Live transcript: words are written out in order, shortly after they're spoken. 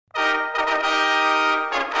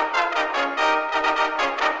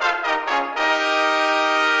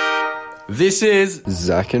This is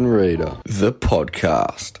Zac and Rita, the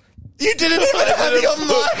podcast. You didn't even have your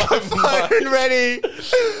microphone ready.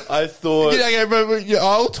 I thought...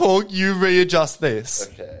 I'll talk, you readjust this.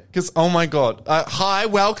 Okay. Because, oh my God. Hi,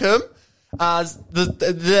 welcome.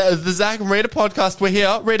 The Zac and Rita podcast, we're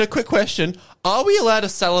here. Rita, quick question. Are we allowed to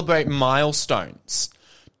celebrate milestones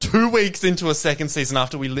 2 weeks into a second season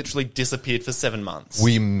after we literally disappeared for 7 months?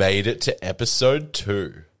 We made it to episode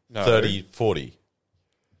 2. No. 30, 40.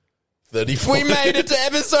 30, 40. We made it to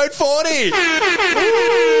episode 40. Yeah,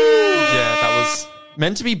 that was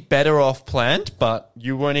meant to be better off planned, but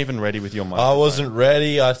you weren't even ready with your microphone. I wasn't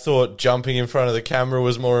ready. I thought jumping in front of the camera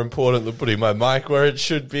was more important than putting my mic where it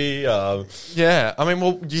should be. Yeah, I mean,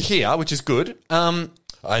 well, you're here, which is good. I'm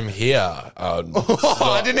here.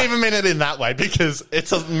 I didn't even mean it in that way because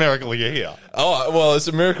it's a miracle you're here. Oh, well, it's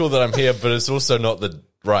a miracle that I'm here, but it's also not the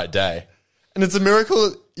right day. And it's a miracle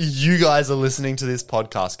that you guys are listening to this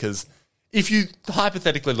podcast because if you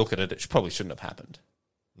hypothetically look at it, it probably shouldn't have happened.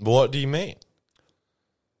 What do you mean?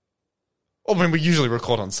 Well, I mean, we usually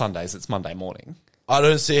record on Sundays. It's Monday morning. I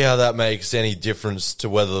don't see how that makes any difference to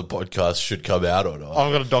whether the podcast should come out or not.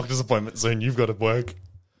 I've got a doctor's appointment soon. You've got to work.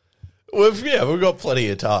 Well, yeah, we've got plenty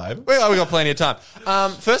of time. We've got plenty of time.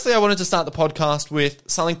 Firstly, I wanted to start the podcast with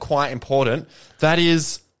something quite important. That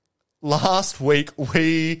is, last week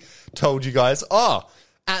we told you guys,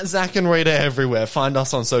 at Zac and Rita everywhere. Find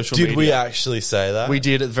us on social media. Did we actually say that? We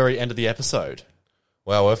did at the very end of the episode.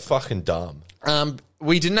 Wow, we're fucking dumb.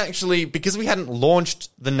 We didn't actually, because we hadn't launched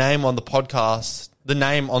the name on the podcast, the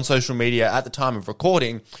name on social media at the time of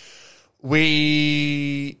recording,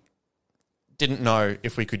 we didn't know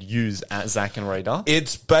if we could use at Zac and Rita.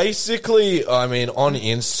 It's basically, I mean, on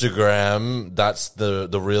Instagram, that's the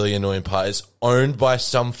really annoying part. It's owned by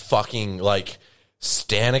some fucking, like,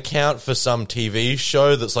 Stan account for some TV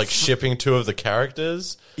show that's, like, shipping two of the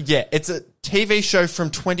characters. Yeah, it's a TV show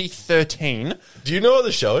from 2013. Do you know what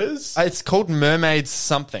the show is? It's called Mermaids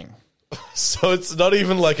something. So it's not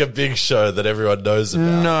even, like, a big show that everyone knows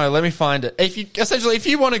about. No, let me find it. If you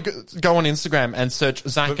want to go on Instagram and search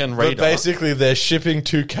Zac and Rita. But basically, they're shipping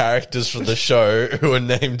two characters from the show who are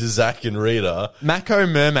named Zac and Rita. Mako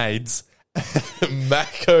Mermaids.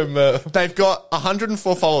 They've got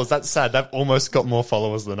 104 followers. That's sad. They've almost got more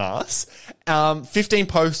followers than us. 15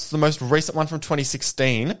 posts, the most recent one from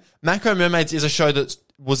 2016. Mako Mermaids is a show that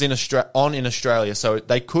was in Australia, so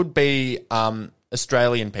they could be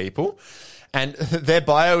Australian people. And their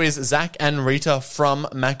bio is Zac and Rita from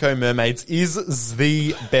Mako Mermaids is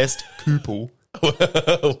the best couple.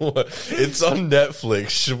 It's on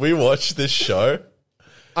Netflix. Should we watch this show?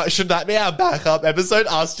 Should that be our backup episode?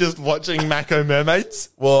 Us just watching Mako Mermaids?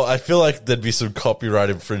 Well, I feel like there'd be some copyright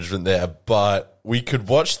infringement there, but we could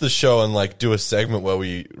watch the show and, like, do a segment where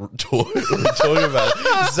we talk about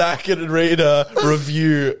it. Zac and Rita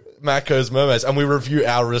review Mako's Mermaids, and we review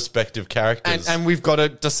our respective characters. And we've got to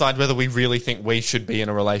decide whether we really think we should be in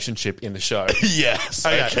a relationship in the show. Yes.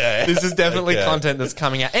 Okay. This is definitely content that's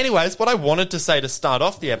coming out. Anyways, what I wanted to say to start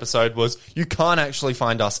off the episode was you can't actually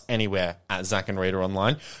find us anywhere at Zac and Rita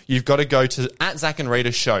online. You've got to go to at Zac and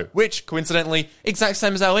Rita Show, which coincidentally, exact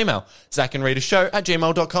same as our email,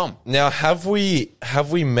 zacandritashow@gmail.com. Now, have we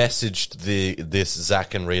messaged this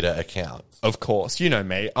Zac and Rita account? Of course. You know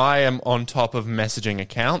me. I am on top of messaging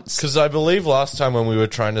accounts. Because I believe last time when we were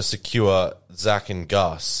trying to secure Zac and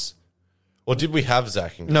Gus, or did we have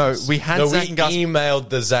Zac and Gus? No, we had Zac and Gus. We emailed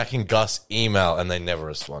the Zac and Gus email and they never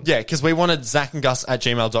responded. Yeah, because we wanted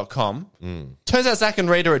zacandgus@gmail.com. Turns out Zac and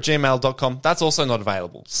Rita at gmail.com. That's also not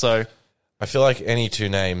available. So I feel like any two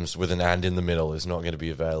names with an and in the middle is not going to be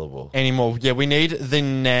available anymore. Yeah, we need the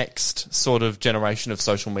next sort of generation of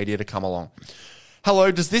social media to come along.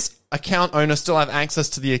 Hello, does this account owner still have access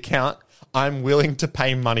to the account? I'm willing to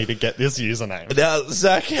pay money to get this username. Now,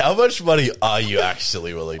 Zac, how much money are you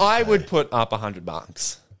actually willing to pay? I would put up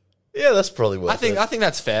 $100. Yeah, that's probably worth it. I think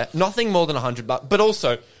that's fair. Nothing more than $100. But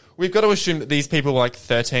also, we've got to assume that these people were like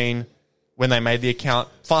 13 when they made the account.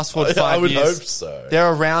 Fast forward 5 years. I would hope so.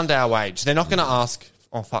 They're around our age. They're not going to ask,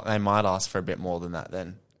 they might ask for a bit more than that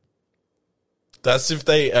then. That's if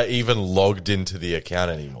they are even logged into the account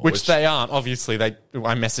anymore. Which they aren't. Obviously, I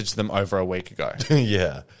messaged them over a week ago.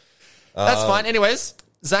 Yeah. That's fine. Anyways,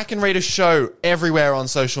 Zac and Rita Show everywhere on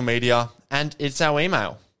social media, and it's our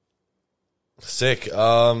email. Sick. Yeah,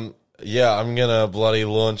 I'm going to bloody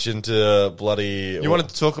launch into bloody... You wanted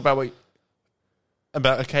to talk about what...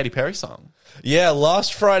 about a Katy Perry song. Yeah,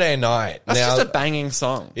 last Friday night. That's now, just a banging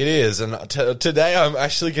song. It is, and today I'm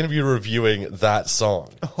actually going to be reviewing that song.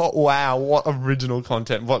 Oh, wow, what original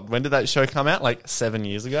content. When did that show come out? Like 7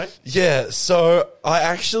 years ago? Yeah, so I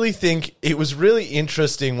actually think it was really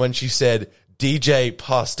interesting when she said DJ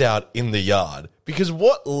passed out in the yard. Because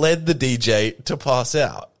what led the DJ to pass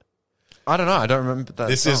out? I don't know. I don't remember that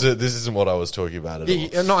This song. isn't what I was talking about at all.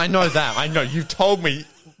 Yeah, no, I know that. I know. You told me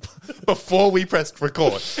before we pressed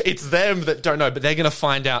record. It's them that don't know, but they're going to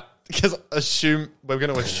find out because we're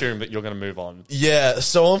going to assume that you're going to move on. Yeah,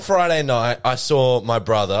 so on Friday night, I saw my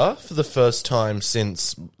brother for the first time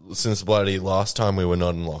since bloody last time we were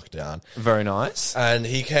not in lockdown. Very nice. And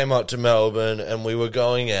he came up to Melbourne and we were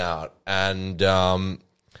going out and...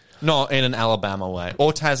 Not in an Alabama way.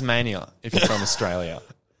 Or Tasmania, if you're from Australia.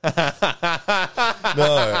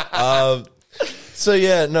 No. So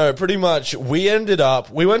yeah, no, pretty much we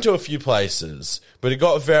went to a few places, but it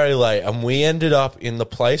got very late and we ended up in the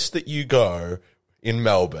place that you go in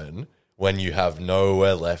Melbourne when you have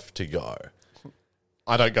nowhere left to go.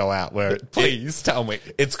 I don't go out where please tell me.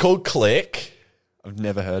 It's called Click. I've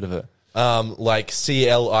never heard of it. Like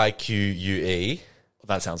CLIQUE.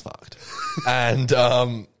 That sounds fucked.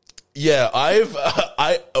 And yeah,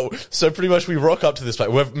 so pretty much we rock up to this place.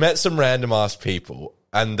 We've met some random ass people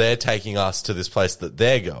and they're taking us to this place that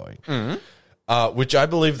they're going, which I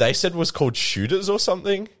believe they said was called Shooters or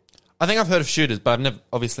something. I think I've heard of Shooters, but I've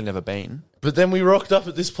obviously never been. But then we rocked up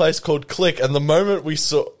at this place called Click, and the moment we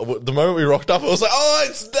rocked up, I was like, "Oh,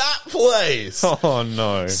 it's that place!" Oh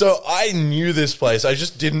no! So I knew this place. I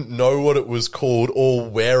just didn't know what it was called or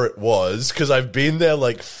where it was because I've been there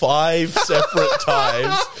like 5 separate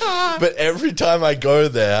times. But every time I go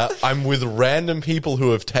there, I'm with random people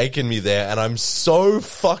who have taken me there, and I'm so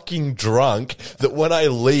fucking drunk that when I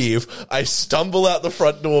leave, I stumble out the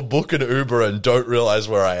front door, book an Uber, and don't realize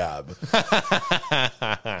where I am.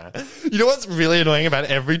 You know what's really annoying about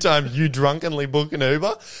every time you drunkenly book an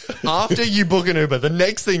Uber? After you book an Uber, the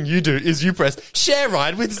next thing you do is you press share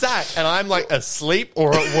ride with Zac, and I'm like asleep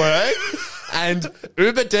or at work, and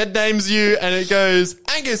Uber dead names you, and it goes,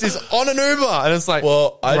 Angus is on an Uber, and it's like,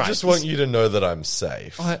 Well, I right. just want you to know that I'm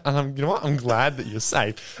safe. You know what? I'm glad that you're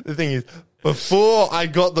safe. The thing is, before I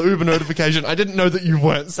got the Uber notification, I didn't know that you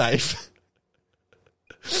weren't safe.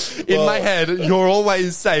 In my head, you're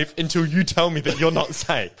always safe until you tell me that you're not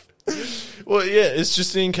safe. Well, yeah, it's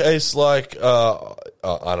just in case, like, I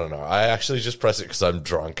don't know. I actually just press it because I'm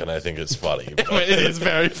drunk and I think it's funny. I mean, it is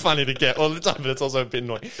very funny to get all the time, but it's also a bit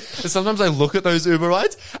annoying. But sometimes I look at those Uber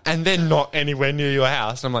rides and they're not anywhere near your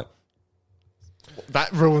house. And I'm like,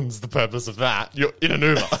 that ruins the purpose of that. You're in an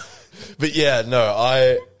Uber. But yeah,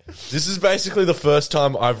 no, this is basically the first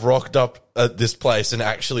time I've rocked up at this place and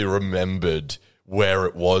actually remembered where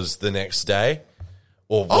it was the next day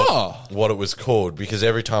or what it was called, because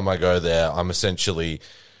every time I go there, I'm essentially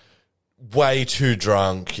way too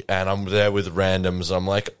drunk and I'm there with randoms. I'm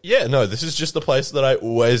like, yeah, no, this is just the place that I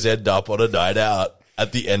always end up on a night out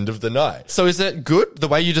at the end of the night. So is it good? The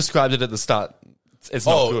way you described it at the start, it's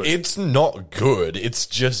not good. It's not good. It's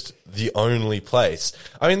just the only place.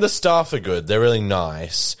 I mean, the staff are good. They're really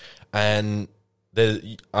nice. And I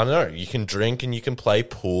don't know, you can drink and you can play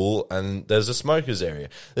pool and there's a smokers area.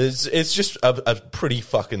 It's just a pretty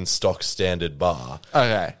fucking stock standard bar.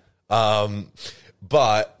 Okay.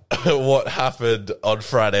 But what happened on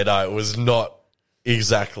Friday night was not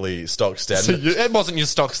exactly stock standard. So it wasn't your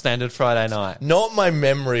stock standard Friday night. Not my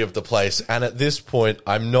memory of the place, and at this point,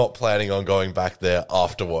 I'm not planning on going back there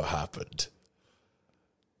after what happened.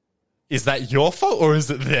 Is that your fault or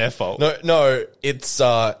is it their fault? No, it's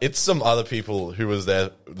some other people who was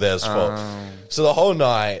theirs fault. So the whole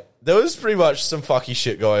night, there was pretty much some fucky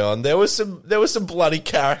shit going on. There was some bloody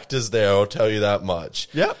characters there, I'll tell you that much.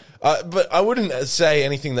 Yep. But I wouldn't say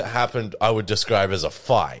anything that happened I would describe as a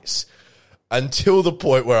fight. Until the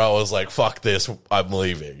point where I was like, fuck this, I'm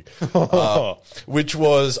leaving. Which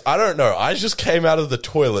was, I don't know, I just came out of the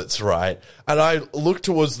toilets, right? And I looked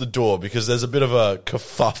towards the door because there's a bit of a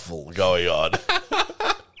kerfuffle going on.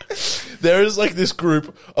 There is like this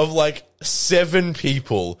group of like 7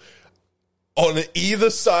 people on either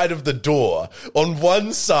side of the door. On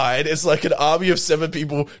one side, it's like an army of 7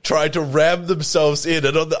 people trying to ram themselves in,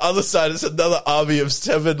 and on the other side, it's another army of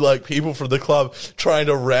 7 like people from the club trying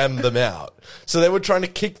to ram them out. So they were trying to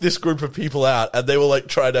kick this group of people out, and they were like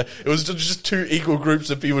it was just 2 equal groups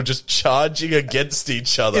of people just charging against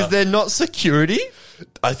each other. Is there not security?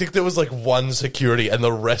 I think there was like 1 security, and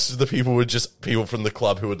the rest of the people were just people from the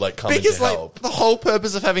club who would like come in to help. Like the whole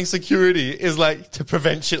purpose of having security is like to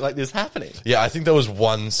prevent shit like this happening. Yeah, I think there was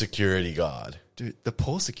 1 security guard. Dude, the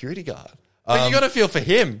poor security guard. But you got to feel for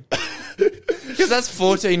him. Because that's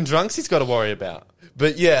 14 drunks he's got to worry about.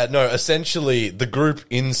 But yeah, no, essentially the group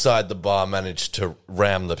inside the bar managed to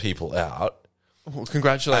ram the people out. Well,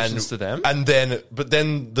 congratulations to them. But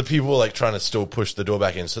then the people were like trying to still push the door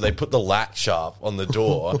back in. So they put the latch up on the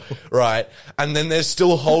door, right? And then they're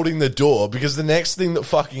still holding the door because the next thing that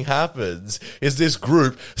fucking happens is this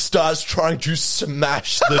group starts trying to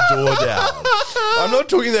smash the door down. I'm not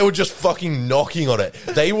talking they were just fucking knocking on it.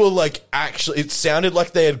 They were like actually, it sounded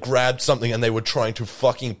like they had grabbed something and they were trying to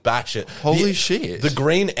fucking bash it. Holy shit. The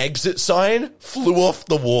green exit sign flew off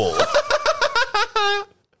the wall.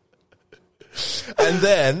 And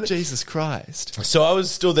then... Jesus Christ. So I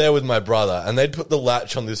was still there with my brother, and they'd put the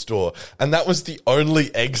latch on this door, and that was the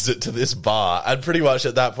only exit to this bar. And pretty much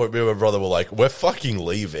at that point, me and my brother were like, we're fucking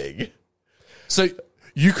leaving. So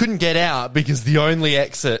you couldn't get out because the only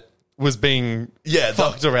exit was being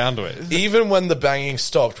fucked around with. Even when the banging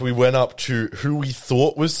stopped, we went up to who we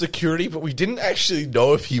thought was security, but we didn't actually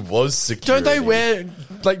know if he was security. Don't they wear,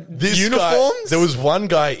 like, uniforms? There was one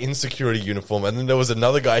guy in security uniform, and then there was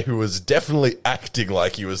another guy who was definitely acting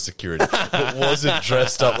like he was security, but wasn't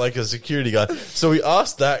dressed up like a security guy. So we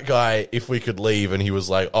asked that guy if we could leave, and he was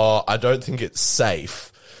like, oh, I don't think it's safe.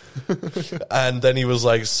 And then he was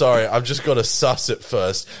like, sorry, I've just got to suss it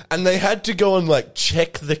first. And they had to go and like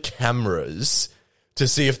check the cameras to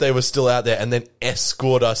see if they were still out there and then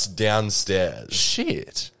escort us downstairs.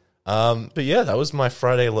 Shit. But yeah, that was my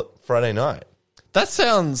Friday night. That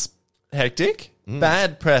sounds hectic.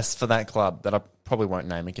 Bad press for that club that I probably won't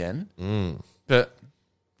name again. But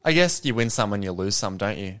I guess you win some and you lose some,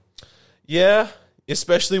 don't you? Yeah.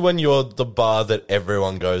 Especially when you're the bar that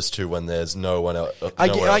everyone goes to when there's no one else.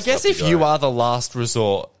 I guess if you are the last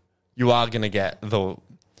resort, you are going to get the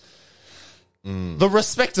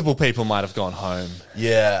respectable people might have gone home.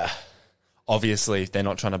 Yeah. Obviously, they're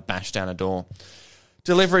not trying to bash down a door.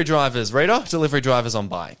 Delivery drivers, Rita? Delivery drivers on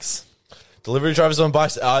bikes. Delivery drivers on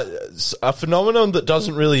bikes are a phenomenon that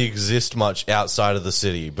doesn't really exist much outside of the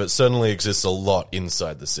city, but certainly exists a lot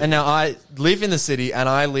inside the city. And now I live in the city, and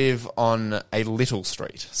I live on a little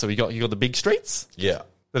street. So you got the big streets, Yeah.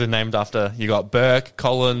 that are named after. You got Burke,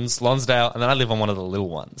 Collins, Lonsdale, and then I live on one of the little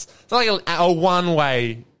ones. It's like a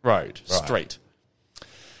one-way road, street.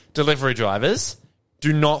 Delivery drivers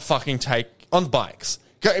do not fucking take on bikes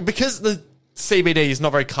because the CBD is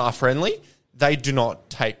not very car friendly. They do not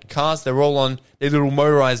take cars. They're all on their little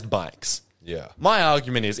motorized bikes. Yeah. My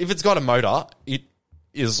argument is, if it's got a motor, it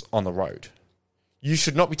is on the road. You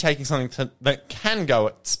should not be taking something that can go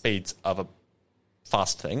at speeds of a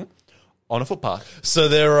fast thing on a footpath. So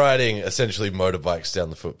they're riding essentially motorbikes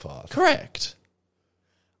down the footpath. Correct.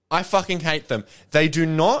 I fucking hate them. They do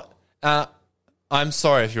not... I'm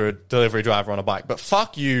sorry if you're a delivery driver on a bike, but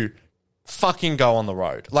fuck you... fucking go on the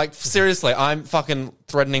road. Like, seriously, I'm fucking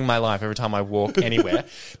threatening my life every time I walk anywhere.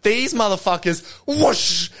 These motherfuckers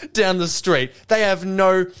whoosh down the street. They have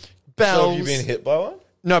no bells. So have you been hit by one?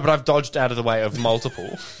 No, but I've dodged out of the way of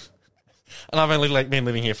multiple. And I've only been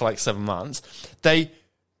living here for like 7 months. They've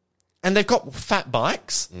got fat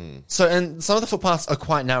bikes. So, and some of the footpaths are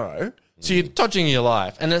quite narrow. So you're dodging your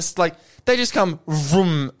life. And it's like, they just come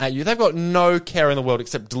vroom at you. They've got no care in the world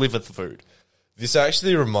except deliver the food. This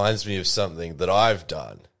actually reminds me of something that I've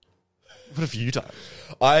done. What have you done?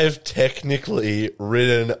 I have technically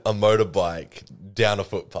ridden a motorbike down a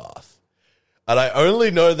footpath. And I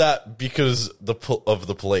only know that because of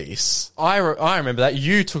the police. I remember that.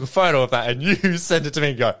 You took a photo of that and you sent it to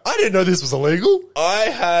me and go, I didn't know this was illegal. I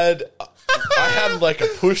had like a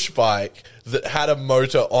push bike that had a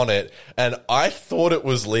motor on it, and I thought it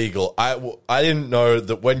was legal. I didn't know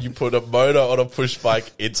that when you put a motor on a push bike,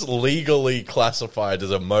 it's legally classified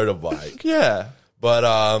as a motorbike. Yeah. But,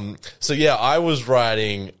 so yeah, I did ride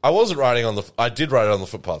it on the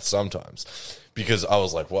footpath sometimes because I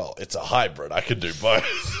was like, well, it's a hybrid. I could do both.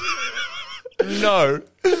 No.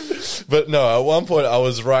 But no, at one point I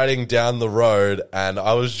was riding down the road and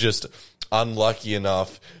I was just unlucky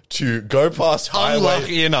enough to go past highway.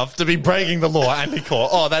 Unlucky enough to be breaking the law and be caught.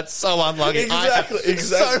 Oh, that's so unlucky. Exactly.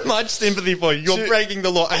 So much sympathy for you. You're breaking the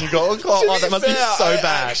law and you go, oh, that must be so I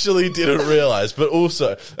bad. Actually didn't realize, but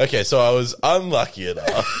also, okay, so I was unlucky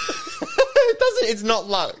enough. It's not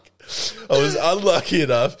luck. I was unlucky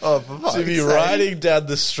enough for to fuck's be sake. riding down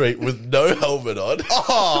the street with no helmet on.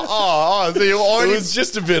 So you already... It was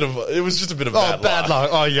just a bit of bad luck.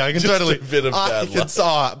 Oh, yeah, I can Just totally... a bit of bad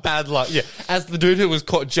luck. Bad luck, yeah. As the dude who was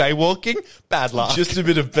caught jaywalking, bad luck. Just a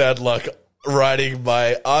bit of bad luck riding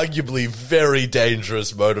my arguably very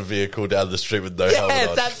dangerous motor vehicle down the street with no helmet Yeah,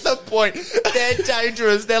 on. that's the point. They're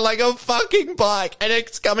dangerous. They're like a fucking bike, and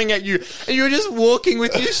it's coming at you, and you're just walking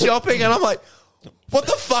with your shopping, and I'm like, what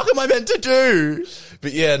the fuck am I meant to do?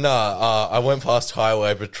 But yeah, I went past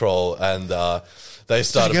Highway Patrol and they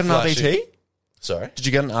started Did you get an flashing. RBT? Sorry? Did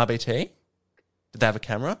you get an RBT? Did they have a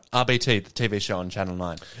camera? RBT, the TV show on Channel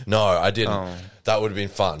 9. No, I didn't. Oh. That would have been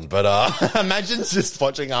fun. But Imagine just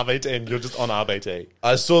watching RBT and you're just on RBT.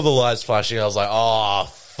 I saw the lights flashing. I was like, oh,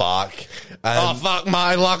 fuck. Oh, And, fuck,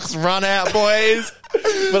 my luck's run out, boys.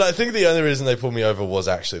 But I think the only reason they pulled me over was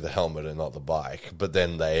actually the helmet and not the bike. But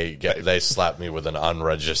then they slapped me with an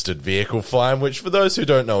unregistered vehicle fine, which for those who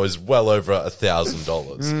don't know is well over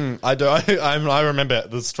 $1,000. I remember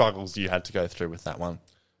the struggles you had to go through with that one.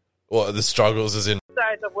 Well, the struggles is in...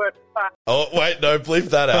 Say the word fuck. Oh, wait, no, bleep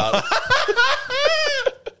that out.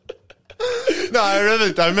 No, I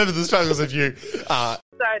remember the struggles of you, Say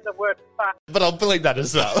the word fuck. but I'll believe that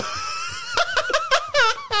as well.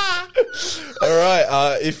 All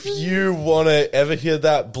right, if you want to ever hear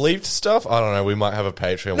that bleeped stuff, I don't know, we might have a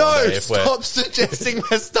Patreon No, one day. stop suggesting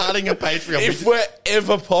we're starting a Patreon. If we're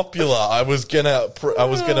ever popular, I was gonna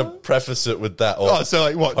preface it with that. Or so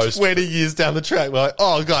like what, post- 20 years down the track, we're like,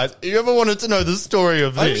 oh guys, you ever wanted to know the story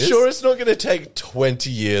of I'm this? sure it's not going to take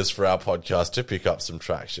 20 years for our podcast to pick up some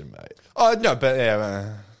traction, mate. Oh, no, but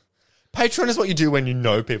yeah, Patreon is what you do when you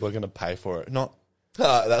know people are going to pay for it, not...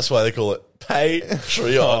 That's why they call it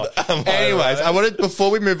Patreon. Am I Anyways, right? before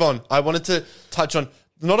we move on, I wanted to touch on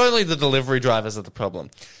not only the delivery drivers are the problem.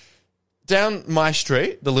 Down my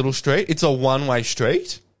street, the little street, it's a one-way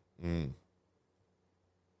street. The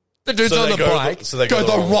dudes So on they the go bike the- so they go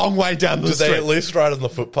go the wrong way down the Do street. they at least ride on the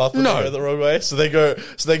footpath when No. they go the wrong way? So they go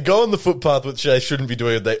on the footpath, which they shouldn't be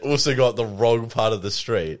doing. They also go at the wrong part of the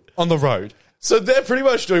street. on the road. So they're pretty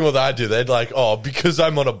much doing what I do. They're like, oh, because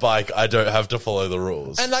I'm on a bike, I don't have to follow the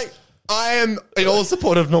rules. And like, I am in all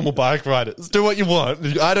support of normal bike riders. Do what you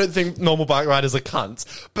want. I don't think normal bike riders are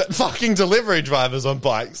cunts. But fucking delivery drivers on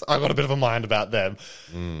bikes, I got a bit of a mind about them.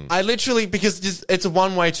 I literally, because it's a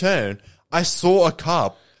one-way turn, I saw a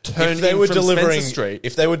car turn if they in were from delivering, Spencer Street.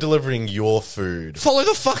 if they were delivering your food, Follow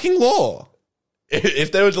the fucking law.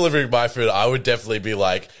 if they were delivering my food, I would definitely be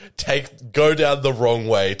like, go down the wrong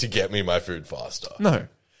way to get me my food faster. No.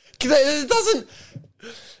 'Cause it doesn't...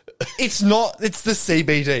 It's the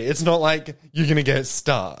CBD. It's not like you're going to get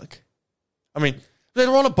stuck. I mean, they're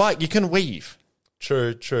on a bike. You can weave.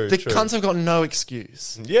 True. The cunts have got no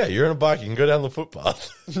excuse. Yeah, you're on a bike. You can go down the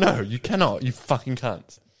footpath. No, you cannot. You fucking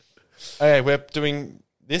cunts. Okay, we're doing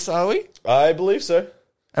this, are we? I believe so.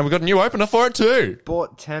 And we've got a new opener for it too.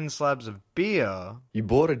 Bought 10 slabs of beer. You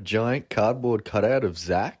bought a giant cardboard cutout of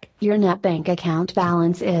Zac? Your net bank account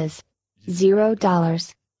balance is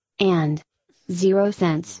 $0 and 0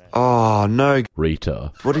 cents. Oh, no.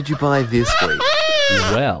 Rita. What did you buy this week?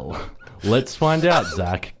 Well, let's find out,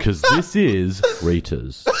 Zach, because this is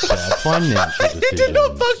Rita's bad financial You did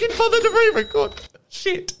not decisions. fucking bother to re-record.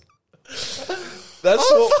 Shit. That's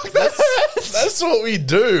fuck, that's what we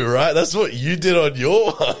do, right? That's what you did on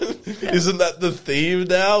your one. Isn't that the theme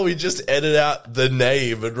now? We just edit out the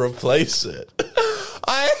name and replace it.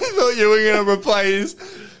 I thought you were going to replace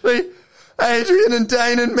the Adrian and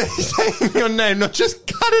Dane and me saying your name, not just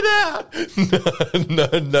cut it out.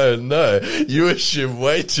 No. You assume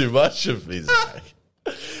way too much of me, Zach.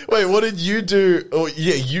 Wait, what did you do? Oh,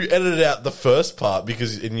 yeah, you edited out the first part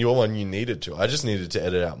because in your one you needed to. I just needed to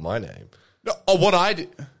edit out my name. No, what I did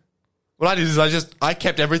is I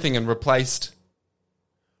kept everything and replaced.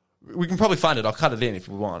 We can probably find it. I'll cut it in if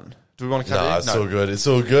we want. Do we want to cut it in? It's all good. It's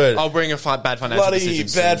all good. I'll bring a bad financial Bloody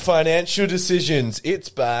decision. bad soon. financial decisions. It's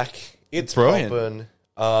back. It's Brilliant. popping.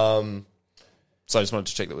 So I just wanted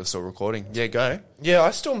to check that we're still recording. Yeah, go. Yeah,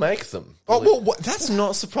 I still make them. Oh, well, that's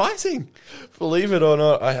not surprising. Believe it or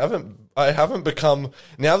not, I haven't become,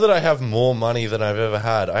 now that I have more money than I've ever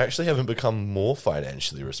had, I actually haven't become more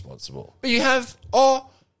financially responsible. But you have. Oh,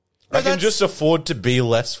 no, I can just afford to be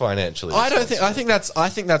less financially I responsible. don't think. I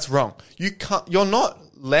think that's wrong. You can't. You're not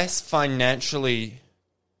less financially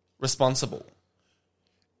responsible.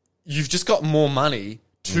 You've just got more money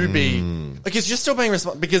to be. Because you're still being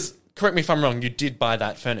responsible. Because correct me if I'm wrong. You did buy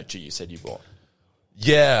that furniture. You said you bought.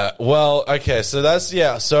 Yeah, well, okay, so that's,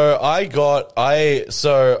 yeah, so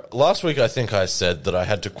last week I think I said that I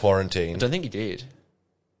had to quarantine. I don't think you did.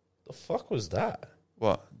 The fuck was that?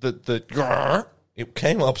 What? The. It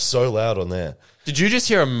came up so loud on there. Did you just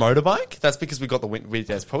hear a motorbike? That's because we got the window.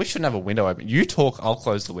 Probably shouldn't have a window open. You talk. I'll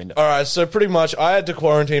close the window. All right, so pretty much I had to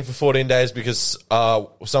quarantine for 14 days because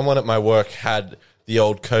someone at my work had the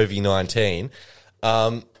old COVID-19.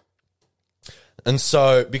 And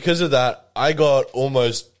so because of that, I got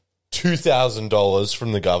almost $2,000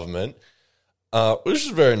 from the government, which is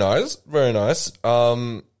very nice, very nice.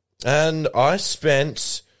 And I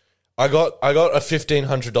got a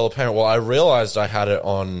 $1,500 payment. Well, I realized I had it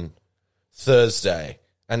on Thursday,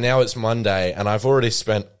 and now it's Monday, and I've already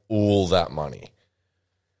spent all that money,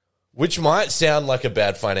 which might sound like a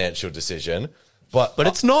bad financial decision, but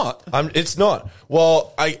it's not. It's not.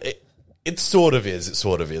 Well, it sort of is. It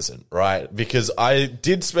sort of isn't, right? Because I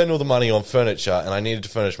did spend all the money on furniture, and I needed to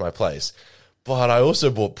furnish my place, but I also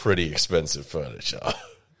bought pretty expensive furniture.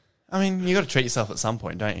 I mean, you got to treat yourself at some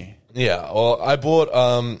point, don't you? Yeah. Well, I bought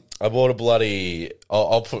a bloody.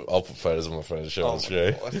 I'll put photos of my furniture on the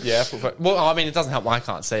screen. Yeah. Well, I mean, it doesn't help. I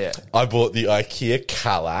can't see it. I bought the IKEA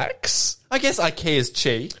Kallax. I guess IKEA is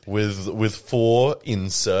cheap. With 4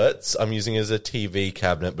 inserts. I'm using it as a TV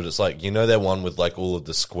cabinet, but it's like, you know, that one with like all of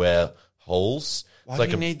the square holes. Why It's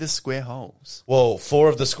do you need the square holes? Well, 4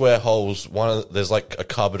 of the square holes. There's like a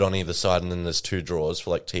cupboard on either side, and then there's 2 drawers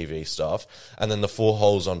for like TV stuff, and then the 4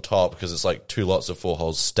 holes on top, because it's like 2 lots of 4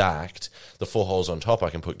 holes stacked. The 4 holes on top, I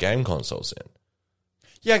can put game consoles in.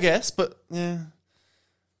 Yeah, I guess, but yeah.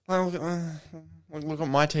 Well, look at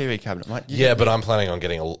my TV cabinet, mate. Yeah, but I'm planning on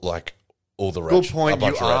getting all the retro, Good point. a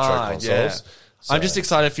bunch You of retro are, consoles. yeah. So- I'm just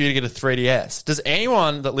excited for you to get a 3DS. Does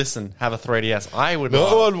anyone that listen have a 3DS? I would. No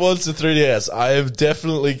not. one wants a 3DS. I am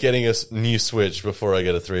definitely getting a new Switch before I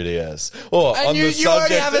get a 3DS. Oh, And on you the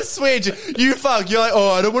already subject, have a Switch. You fuck. You're like, oh,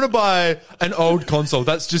 I don't want to buy an old console.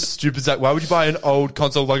 That's just stupid, Zach. Why would you buy an old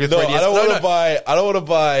console like a 3DS? No, I don't want to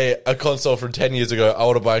buy a console from 10 years ago. I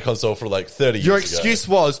want to buy a console for like 30 years ago. Your excuse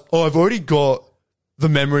was, oh, I've already got the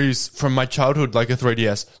memories from my childhood like a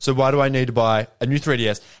 3DS. So why do I need to buy a new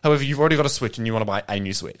 3DS? However, you've already got a Switch and you want to buy a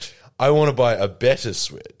new Switch. I want to buy a better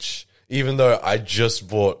Switch, even though I just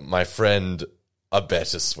bought my friend a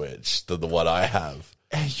better Switch than the one I have.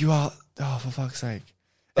 Hey, you are, oh, for fuck's sake.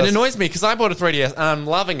 It annoys me because I bought a 3DS and I'm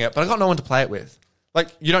loving it, but I got no one to play it with. Like,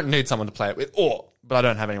 you don't need someone to play it with, but I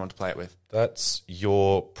don't have anyone to play it with. That's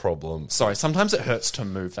your problem. Sorry, sometimes it hurts to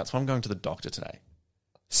move. That's why I'm going to the doctor today.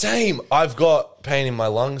 Same. I've got pain in my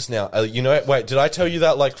lungs now. Wait, did I tell you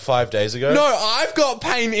that like 5 days ago? No, I've got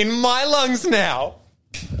pain in my lungs now.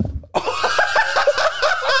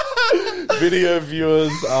 Video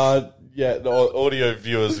viewers audio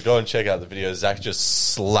viewers, go and check out the video. Zach just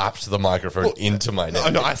slapped the microphone into my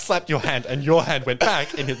neck. No, I slapped your hand and your hand went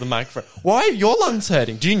back and hit the microphone. Why are your lungs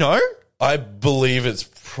hurting? Do you know? I believe it's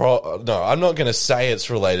no, I'm not going to say it's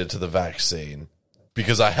related to the vaccine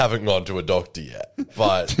because I haven't gone to a doctor yet.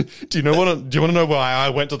 But do you want to know why I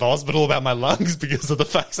went to the hospital about my lungs? Because of the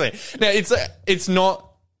vaccine. Now, it's not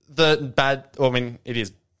the bad, I mean, it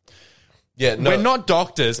is. yeah, no. We're not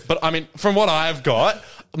doctors, but I mean, from what I've got,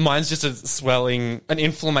 mine's just a swelling, an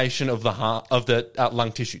inflammation of the heart, of the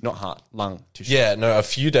lung tissue, not heart, lung tissue. Yeah, no, a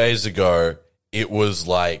few days ago, it was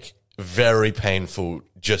like very painful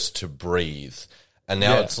just to breathe. And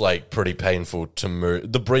now it's like pretty painful to move.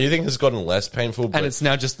 The breathing has gotten less painful. But And it's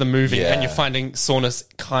now just the moving, Yeah. and you're finding soreness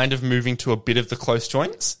kind of moving to a bit of the close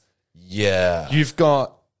joints. yeah. You've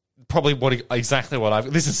got probably exactly what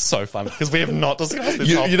I've... This is so fun because we have not discussed this.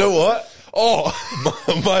 You know what? Oh,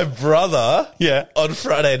 my brother on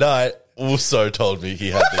Friday night also told me he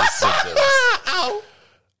had these symptoms. Ow.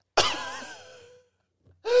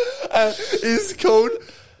 It's called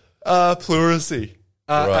pleurisy.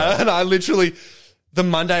 Right. And I literally, the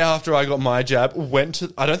Monday after I got my jab, went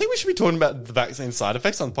to... I don't think we should be talking about the vaccine side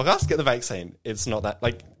effects on the podcast. Get the vaccine. It's not that...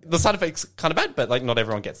 Like, the side effects kind of bad, but, like, not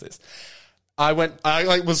everyone gets this. I was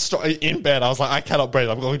in bed. I was like, I cannot breathe.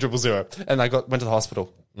 I'm going 000. And I went to the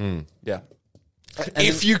hospital. Yeah.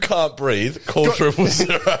 If you can't breathe, call 000.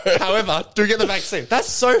 However, do get the vaccine. That's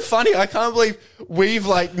so funny. I can't believe we've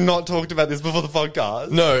not talked about this before the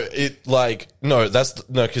podcast.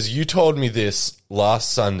 Because you told me this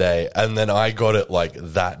last Sunday, and then I got it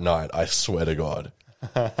that night. I swear to God.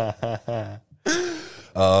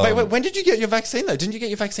 Wait, when did you get your vaccine though? Didn't you get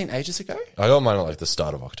your vaccine ages ago? I got mine at the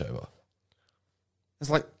start of October. It's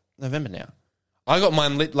November now. I got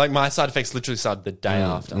mine, my side effects literally started the day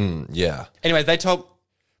after. Yeah. Anyway, they told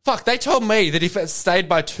me that if it stayed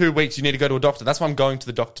by 2 weeks, you need to go to a doctor. That's why I'm going to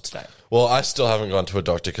the doctor today. Well, I still haven't gone to a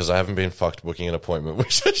doctor because I haven't been fucked booking an appointment,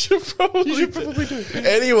 which I should probably do.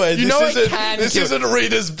 Anyway, this isn't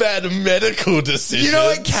Rita's bad medical decision. You know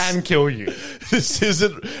it can kill you. This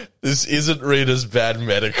isn't Rita's bad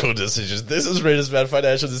medical decisions. This is Rita's bad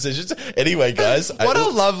financial decisions. Anyway, guys. What a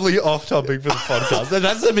lovely off topic for the podcast.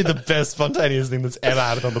 That's going to be the best spontaneous thing that's ever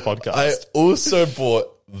happened on the podcast. I also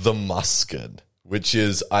bought the Muskin, which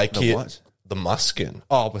is IKEA. The Muskin.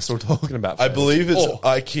 Oh, we're still talking about I furniture. believe it's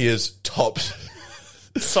IKEA's top.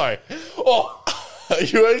 Sorry. Oh, are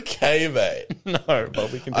you okay, mate? No,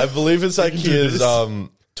 but we can. I believe it's do IKEA's this.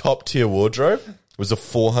 top tier wardrobe. It was a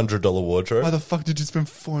 $400 wardrobe. Why the fuck did you spend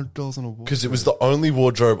 $400 on a wall? Because it was the only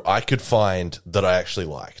wardrobe I could find that I actually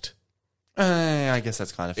liked. I guess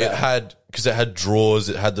that's kind of fair. Because it had drawers,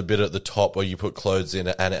 it had the bit at the top where you put clothes in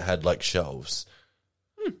it, and it had like shelves.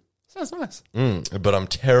 Sounds nice. But I'm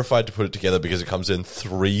terrified to put it together because it comes in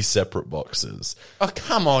 3 separate boxes. Oh,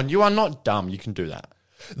 come on. You are not dumb. You can do that.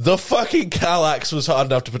 The fucking Kallax was hard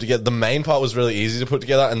enough to put together. The main part was really easy to put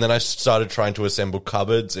together, and then I started trying to assemble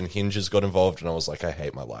cupboards, and hinges got involved, and I was like, I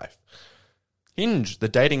hate my life. Hinge, the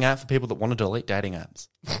dating app for people that want to delete dating apps.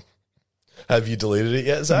 Have you deleted it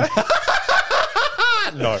yet, Zach?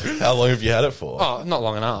 No. How long have you had it for? Oh, not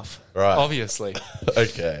long enough. Right. Obviously.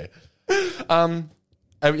 Okay.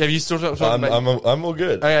 Have you still talking about... I'm all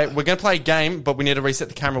good. Okay, we're going to play a game, but we need to reset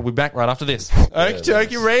the camera. We'll be back right after this. Okie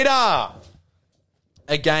dokie, Rita.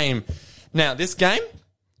 A game. Now, this game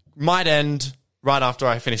might end right after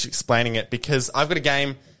I finish explaining it because I've got a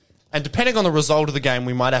game, and depending on the result of the game,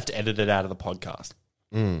 we might have to edit it out of the podcast.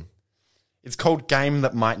 It's called Game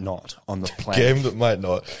That Might Not on the plan. Game that might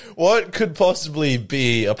not. What could possibly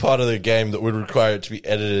be a part of the game that would require it to be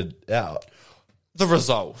edited out? The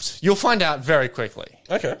result. You'll find out very quickly.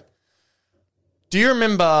 Okay. Do you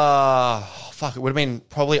remember... it would have been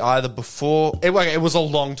probably either before... It was a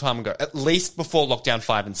long time ago. At least before lockdown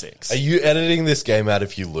 5 and 6. Are you editing this game out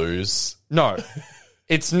if you lose? No.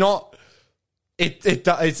 It's not...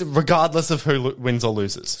 It's regardless of who wins or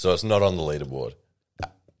loses. So it's not on the leaderboard.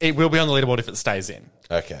 It will be on the leaderboard if it stays in.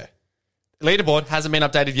 Okay. Leaderboard hasn't been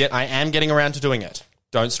updated yet. I am getting around to doing it.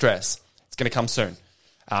 Don't stress. It's going to come soon.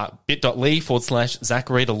 bit.ly/Zac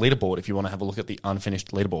and Rita leaderboard if you want to have a look at the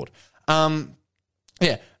unfinished leaderboard.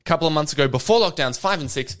 A couple of months ago, before lockdowns 5 and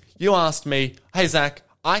 6, you asked me, hey, Zach,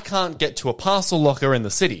 I can't get to a parcel locker in the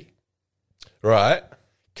city. Right.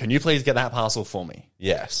 Can you please get that parcel for me?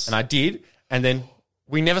 Yes. And I did, and then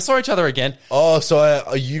we never saw each other again. Oh,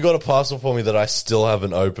 so you got a parcel for me that I still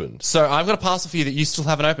haven't opened. So I've got a parcel for you that you still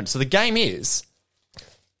haven't opened. So the game is,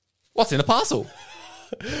 what's in the parcel?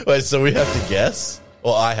 Wait, so we have to guess?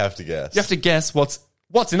 Or I have to guess? You have to guess what's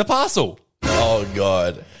in the parcel. Oh,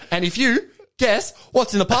 God. And if you guess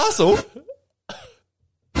what's in the parcel,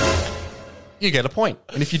 you get a point.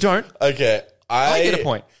 And if you don't, Okay. I get a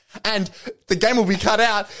point. And the game will be cut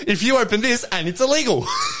out if you open this and it's illegal.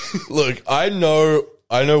 Look, I know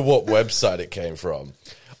what website it came from.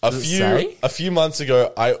 A few months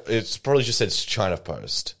ago, it's probably just said China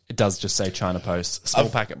Post. It does just say China Post. Small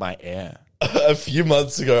packet by air. A few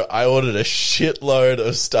months ago, I ordered a shitload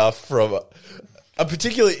of stuff from a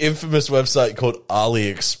particularly infamous website called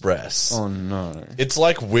AliExpress. Oh, no. It's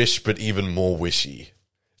like Wish, but even more wishy.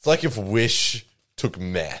 It's like if Wish took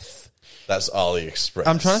meth. That's AliExpress.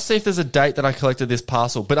 I'm trying to see if there's a date that I collected this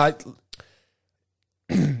parcel, but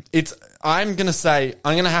I'm going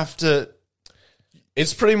to have to...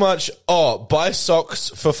 It's pretty much, buy socks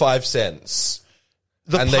for 5 cents.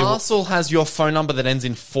 The parcel has your phone number that ends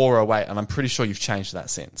in 408, and I'm pretty sure you've changed that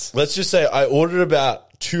since. Let's just say I ordered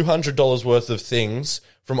about $200 worth of things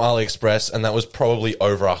from AliExpress, and that was probably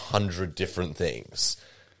over 100 different things.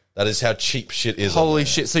 That is how cheap shit is. Holy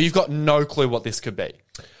shit. So you've got no clue what this could be.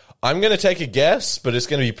 I'm going to take a guess, but it's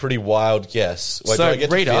going to be a pretty wild guess. Wait, so, do I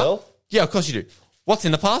get Rita, to feel? Yeah, of course you do. What's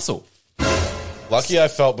in the parcel? Lucky I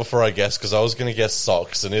felt before I guessed, because I was going to guess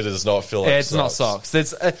socks, and it does not feel like It's socks. not socks.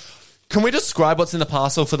 There's... can we describe what's in the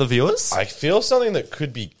parcel for the viewers? I feel something that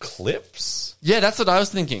could be clips. Yeah, that's what I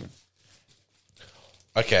was thinking.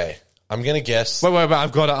 Okay, I'm going to guess. Wait,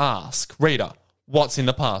 I've got to ask. Rita, what's in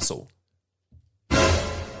the parcel?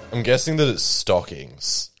 I'm guessing that it's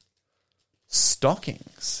stockings.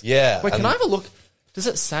 Stockings? Yeah. Wait, can I have a look? Does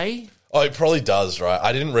it say? Oh, it probably does, right?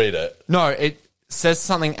 I didn't read it. No, it says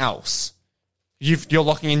something else. You're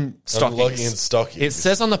locking in stockings. I'm locking in stockings. It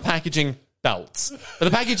says on the packaging belts. But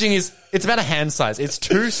the packaging it's about a hand size. It's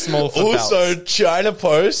too small for belts. Also, China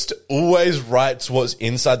Post always writes what's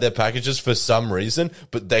inside their packages for some reason,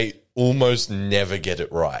 but they almost never get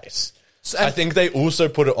it right. So, I think they also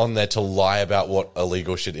put it on there to lie about what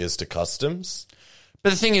illegal shit is to customs. But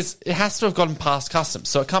the thing is, it has to have gotten past customs,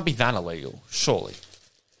 so it can't be that illegal, surely.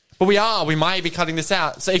 But we might be cutting this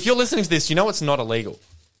out. So if you're listening to this, you know it's not illegal.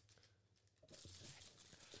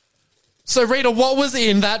 So Rita, what was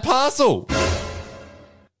in that parcel?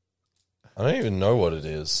 I don't even know what it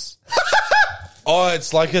is. Oh,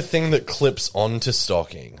 it's like a thing that clips onto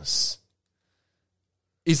stockings.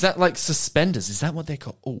 Is that like suspenders? Is that what they're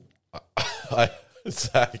called? Oh,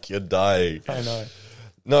 Zach, you're dying. I know.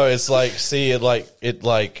 No, it's like, see,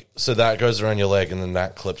 so that goes around your leg and then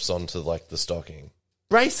that clips onto like the stocking.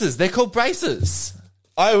 Braces. They're called braces.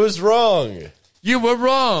 I was wrong. You were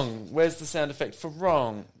wrong. Where's the sound effect for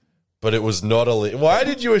wrong? But it was not illegal. Why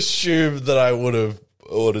did you assume that I would have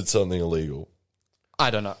ordered something illegal? I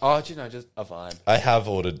don't know. Oh, do you know, just a vibe. I have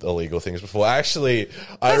ordered illegal things before. Actually,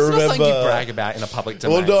 I That's remember... not something you brag about in a public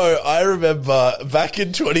domain. Well, no, I remember back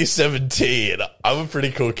in 2017, I'm a pretty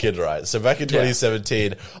cool kid, right? So back in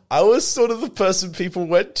 2017, I was sort of the person people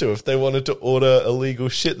went to if they wanted to order illegal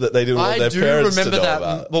shit that they didn't want their parents to know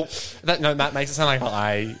about. Well, that makes it sound like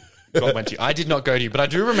I went to you. I did not go to you, but I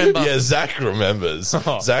do remember. Yeah, Zach remembers.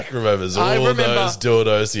 Oh. Zach remembers all those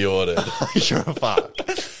dildos he ordered. You're a fuck.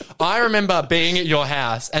 I remember being at your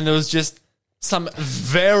house and there was just some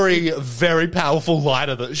very, very powerful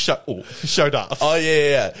lighter that showed up. Oh,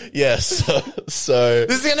 yeah. So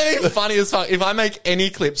This is going to be funny as fuck. If I make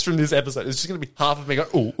any clips from this episode, it's just going to be half of me going,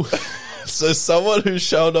 ooh. So someone who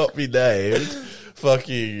shall not be named,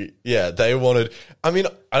 they wanted, I mean,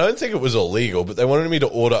 I don't think it was illegal, but they wanted me to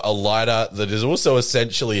order a lighter that is also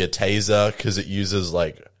essentially a taser because it uses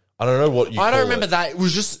like, I don't know what you call it. I don't remember that. It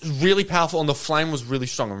was just really powerful and the flame was really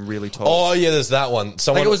strong and really tall. Oh, yeah, there's that one.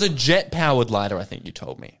 Like it was a jet-powered lighter, I think you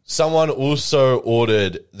told me. Someone also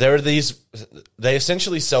ordered, there are these, they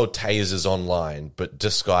essentially sell tasers online, but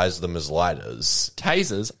disguise them as lighters.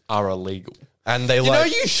 Tasers are illegal. And they You know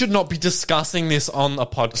you should not be discussing this on a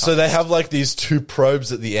podcast. So they have like these two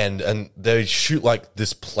probes at the end and they shoot like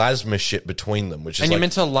this plasma shit between them, which is and you're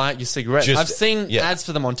meant to light your cigarette. I've seen ads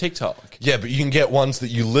for them on TikTok. Yeah, but you can get ones that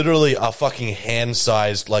you literally are fucking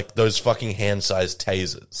hand-sized, like those fucking hand-sized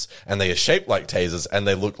tasers. And they are shaped like tasers and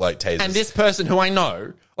they look like tasers. And this person who I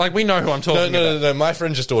know, like we know who I'm talking about. No. My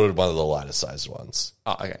friend just ordered one of the lighter-sized ones.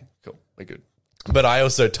 Oh, okay. Cool. We're good. But I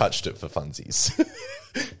also touched it for funsies.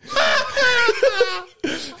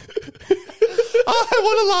 I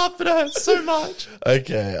want to laugh, but it hurts so much.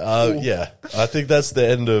 Okay, yeah. I think that's the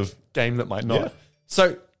end of... Game that might not. Yeah.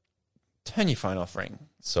 So, turn your phone off, Ring.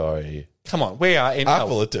 Sorry. Come on, we are in...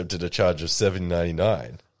 Apple attempted a charge of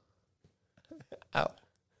 $7.99. Ow.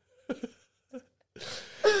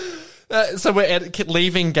 So we're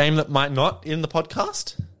leaving Game That Might Not in the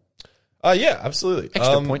podcast? Yeah, absolutely.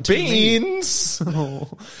 Extra point to me. Beans!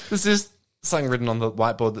 This is something written on the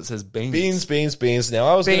whiteboard that says beans. Beans. Now,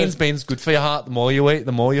 I was Beans, good for your heart. The more you eat,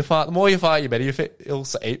 the more you fart. The more you fart, you better you fit. You'll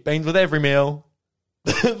eat beans with every meal.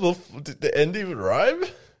 Did the end even rhyme?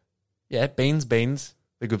 Yeah, beans.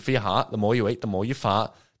 They're good for your heart. The more you eat, the more you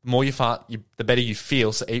fart. The more you fart, the better you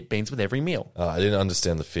feel. So eat beans with every meal. I didn't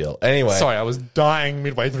understand the feel. Anyway. Sorry, I was dying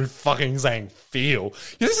midway through fucking saying feel. You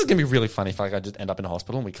know, this is going to be really funny if I just end up in a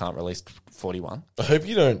hospital and we can't release 41. I hope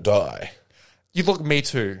you don't die. You look, me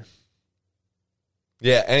too.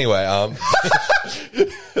 Yeah, anyway, I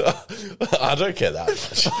don't care that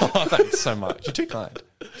much. Oh, thanks so much. You're too kind.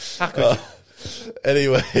 How could you?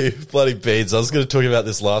 Anyway, bloody beans. I was going to talk about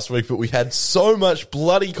this last week, but we had so much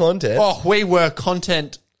bloody content. Oh, we were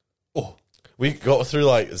content. Oh, we got through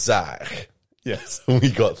like Zach. Yes. We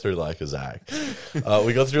got through like a Zach.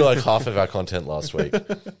 We got through like half of our content last week.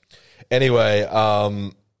 Anyway,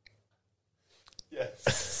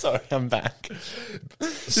 yes. Sorry, I'm back.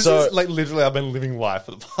 This So- is like literally I've been living life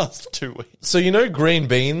for the past 2 weeks. so you know green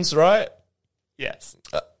beans, right? Yes.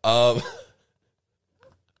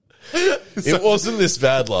 It wasn't this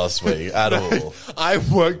bad last week at all. I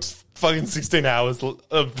worked fucking 16 hours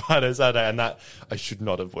Friday, Saturday, and that I should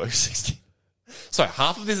not have worked 16. So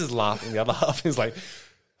half of this is laughing, the other half is like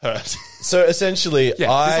hurt. So essentially, Yeah, this is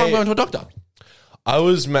why I'm going to a doctor. I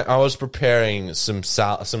was preparing some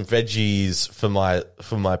veggies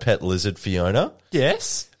for my pet lizard Fiona.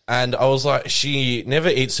 Yes. And I was like, she never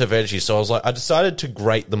eats her veggies, so I was like, I decided to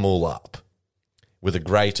grate them all up with a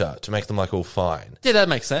grater to make them like all fine. Yeah, that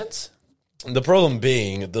makes sense. The problem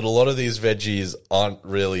being that a lot of these veggies aren't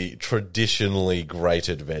really traditionally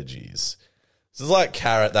grated veggies. So it's like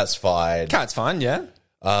carrot, that's fine. Carrot's fine, yeah.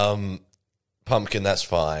 Pumpkin, that's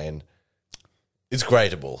fine. It's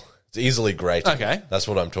grateable. It's easily grateable. Okay. That's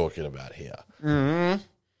what I'm talking about here.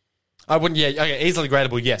 I wouldn't, yeah, okay, easily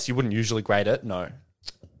grateable, yes. You wouldn't usually grate it, no.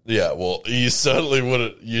 Yeah, well, you certainly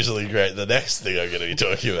wouldn't usually grate the next thing I'm going to be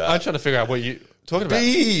talking about. I'm trying to figure out what you're talking about.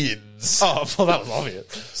 Beans! Oh, well, that was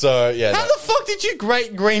obvious. So, yeah. How the fuck did you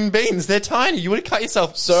grate green beans? They're tiny. You would have cut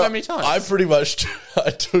yourself so many times. I pretty much I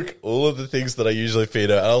took all of the things that I usually feed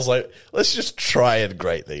her and I was like, let's just try and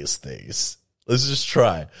grate these things. Let's just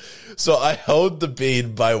try. So I held the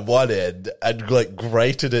bean by one end and like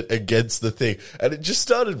grated it against the thing and it just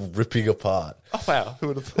started ripping apart. Oh, wow. Who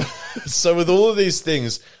would have thought? So with all of these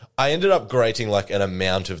things, I ended up grating like an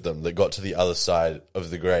amount of them that got to the other side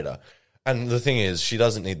of the grater. And the thing is, she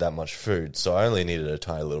doesn't need that much food, so I only needed a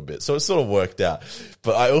tiny little bit. So it sort of worked out.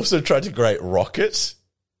 But I also tried to grate rocket.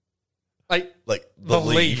 Like the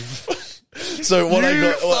leaf. So what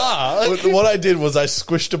I did was I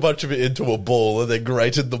squished a bunch of it into a ball and then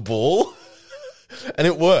grated the ball. And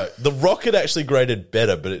it worked. The rocket actually grated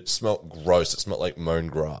better, but it smelled gross. It smelled like mown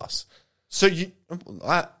grass. So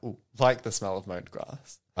I like the smell of mown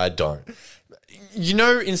grass. I don't. You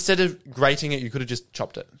know, instead of grating it, you could have just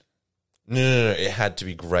chopped it. No. It had to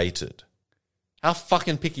be grated. How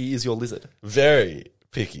fucking picky is your lizard? Very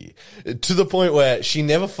picky. To the point where she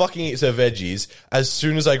never fucking eats her veggies. As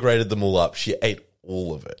soon as I grated them all up, she ate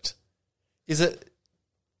all of it.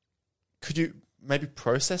 Could you maybe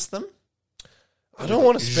process them? I don't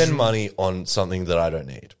want to spend money on something that I don't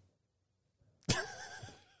need.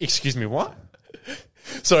 Excuse me, what?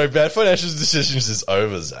 Sorry, bad financial decisions is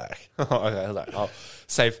over, Zach. Okay, I'll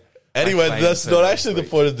save. Anyway, my that's claim not for actually next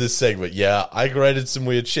the point of this segment. Yeah, I graded some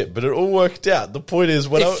weird shit, but it all worked out. The point is,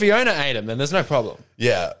 If Fiona ate them, then there's no problem.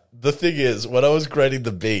 yeah, the thing is, when I was grading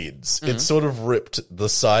the beans, it sort of ripped the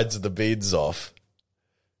sides of the beans off,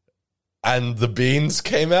 and the beans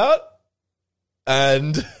came out,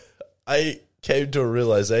 and I came to a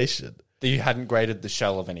realization. That you hadn't graded the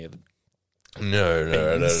shell of any of them.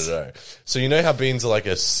 No. So you know how beans are like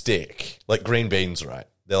a stick? Like green beans, right?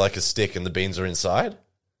 They're like a stick and the beans are inside?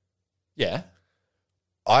 Yeah.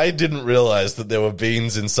 I didn't realize that there were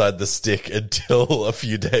beans inside the stick until a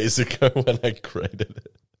few days ago when I grated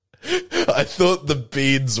it. I thought the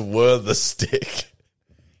beans were the stick.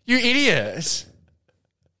 You idiot.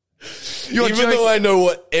 Even though I know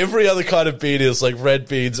what every other kind of bean is, like red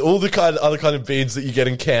beans, all the other kind of beans that you get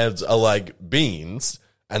in cans are like beans,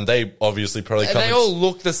 and they obviously probably And come they all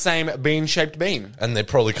look the same bean-shaped bean. and they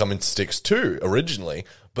probably come in sticks too, originally.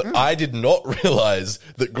 But I did not realize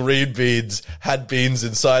that green beans had beans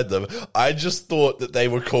inside them. I just thought that they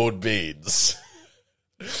were called beans.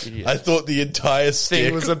 Idiot. I thought the entire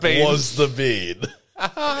stick was a bean. was the bean.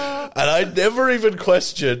 And I never even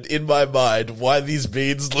questioned in my mind why these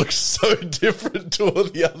beans look so different to all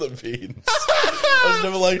the other beans. I was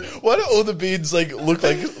never like, why do all the beans like look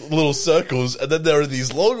like little circles and then there are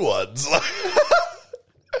these long ones?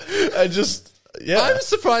 I'm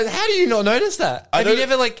surprised. How do you not notice that? Have you don't-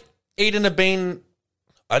 never like eaten a bean?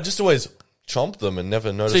 I just always chomp them and never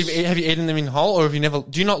So noticed. have you eaten them in whole, or have you never?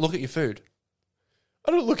 Do you not look at your food?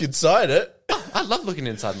 I don't look inside it. I love looking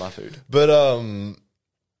inside my food. But,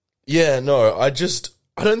 yeah, no, I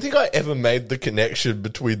don't think I ever made the connection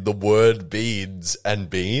between the word beans and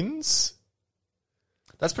beans.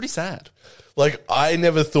 That's pretty sad. Like, I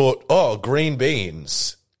never thought, oh, green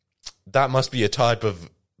beans. That must be a type of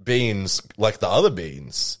beans like the other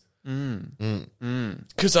beans.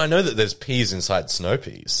 Because I know that there's peas inside snow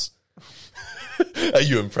peas. Are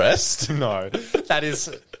you impressed? No, that is.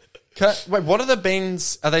 Wait, what are the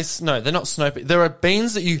beans? Are they? No, they're not snow peas. There are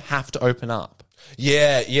beans that you have to open up.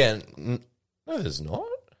 Yeah. No, there's not.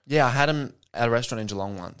 Yeah, I had them at a restaurant in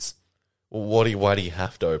Geelong once Well, why do you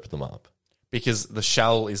have to open them up? because the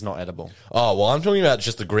shell is not edible. Oh, well, I'm talking about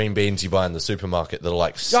just the green beans you buy in the supermarket that are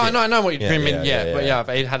like Yeah, I know what you Yeah, mean. yeah, But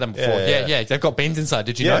I've had them before. Yeah, they've got beans inside.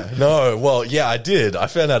 Did you know? No, well, yeah, I did. I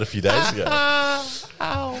found out a few days ago.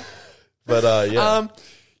 Ow. But, yeah.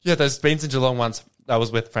 Yeah, those beans in Geelong once. I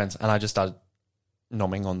was with friends and I just started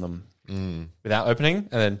nomming on them without opening,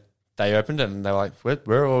 and then they opened it and they were like,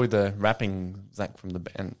 "Where are all the wrapping, Zach, from the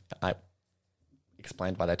band?" I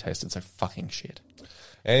explained why they tasted so fucking shit.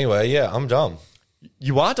 Anyway, yeah, I'm dumb.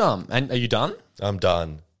 You are dumb, and are you done? I'm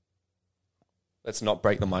done. Let's not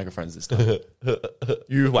break the microphones this time.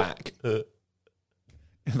 You whack.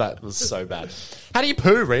 That was so bad. How do you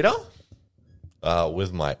poo, Rita?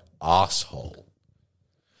 With my asshole.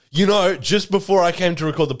 You know, just before I came to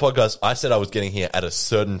record the podcast, I said I was getting here at a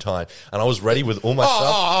certain time, and I was ready with all my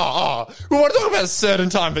stuff. We want to talk about a certain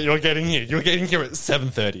time, but you're getting here. You're getting here at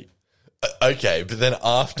 7:30. Okay, but then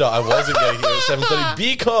after I wasn't getting here at 7:30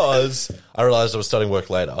 because I realized I was starting work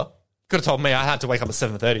later. Could have told me I had to wake up at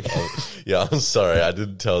 7:30. Yeah, I'm sorry. I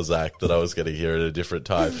didn't tell Zach that I was getting here at a different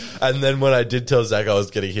time. And then when I did tell Zach I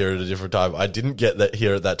was getting here at a different time, I didn't get that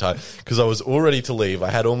here at that time because I was all ready to leave. I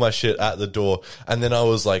had all my shit at the door. And then I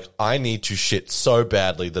was like, I need to shit so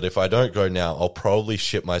badly that if I don't go now, I'll probably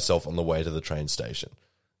shit myself on the way to the train station.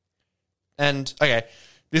 And, okay,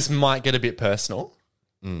 this might get a bit personal.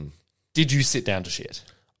 Did you sit down to shit?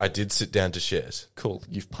 I did sit down to shit. Cool.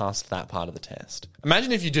 You've passed that part of the test.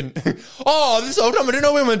 Imagine if you didn't. This whole time I didn't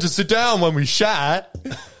know we were meant to sit down when we shat.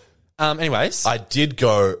 Anyways. I did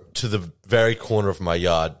go to the very corner of my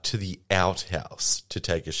yard to the outhouse to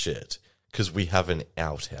take a shit because we have an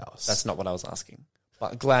outhouse. That's not what I was asking.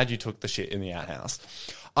 But glad you took the shit in the outhouse.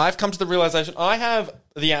 I've come to the realization I have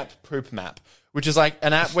the app Poop Map, which is like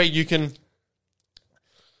an app where you can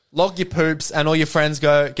log your poops and all your friends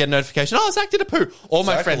go get a notification. Oh, Zach did a poo. All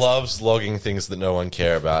my Zach friends loves logging things that no one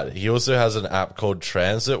care about. He also has an app called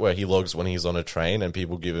Transit where he logs when he's on a train and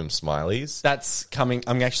people give him smileys. That's coming.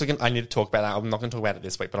 I need to talk about that. I'm not going to talk about it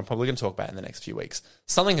this week, but I'm probably going to talk about it in the next few weeks.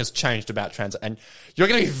 Something has changed about transit, and you're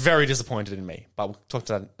going to be very disappointed in me, but we'll talk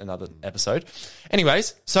to that in another episode.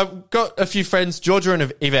 Anyways, so I've got a few friends, Georgia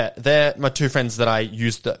and Yvette. They're my two friends that I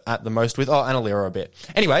used at the most with. Oh, and Alira a bit.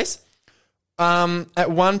 Anyways,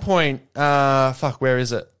 at one point, where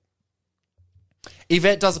is it?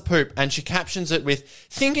 Yvette does a poop and she captions it with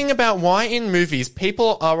thinking about why in movies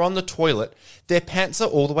people are on the toilet, their pants are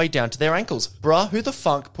all the way down to their ankles. Bruh, who the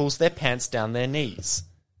fuck pulls their pants down their knees?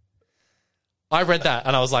 I read that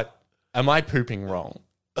and I was like, am I pooping wrong?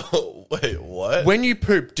 Oh, wait, what? When you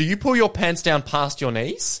poop, do you pull your pants down past your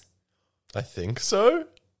knees? I think so.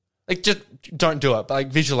 Like, just don't do it, but like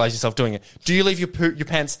visualize yourself doing it. Do you leave your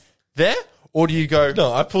pants there? Or do you go...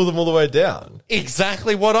 No, I pull them all the way down.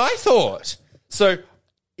 Exactly what I thought. So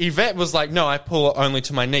Yvette was like, no, I pull it only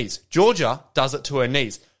to my knees. Georgia does it to her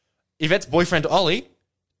knees. Yvette's boyfriend, Ollie,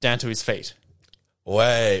 down to his feet.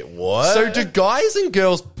 Wait, what? So do guys and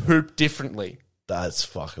girls poop differently? That's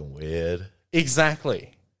fucking weird.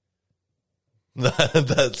 Exactly.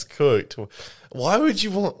 That's cooked. Why would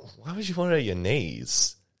you want it at your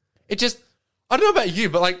knees? It just... I don't know about you,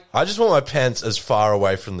 but like... I just want my pants as far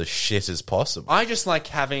away from the shit as possible. I just like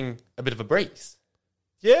having a bit of a breeze.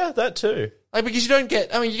 Yeah, that too. Like, because you don't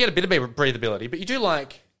get... I mean, you get a bit of breathability, but you do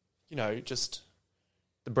like, just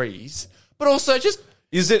the breeze. But also just...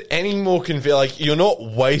 Is it any more convenient? Like, you're not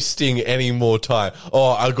wasting any more time.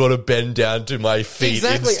 Oh, I got to bend down to my feet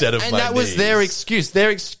instead of my knees. And that was their excuse. Their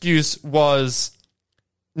excuse was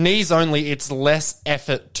knees only, it's less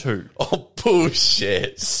effort too. Oh,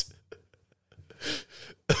 bullshit.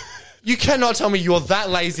 You cannot tell me you're that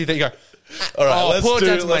lazy that you go, all right, let's pull it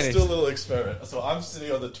down to my do a knees. little experiment. So I'm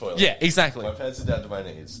sitting on the toilet. Yeah, exactly. My pants are down to my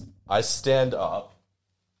knees. I stand up.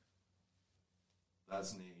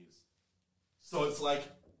 That's knees. So it's like...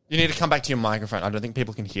 You need to come back to your microphone. I don't think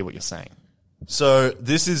people can hear what you're saying. So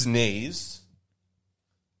this is knees.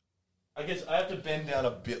 I guess I have to bend down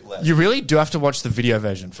a bit less. You really do have to watch the video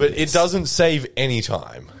version for But it doesn't save any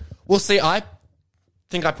time. Well, see, I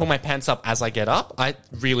think I pull my pants up as I get up. I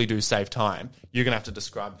really do save time. You're going to have to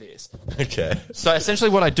describe this. Okay. So essentially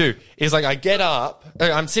what I do is like I get up,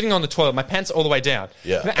 I'm sitting on the toilet, my pants are all the way down.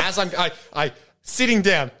 Yeah. And as I sitting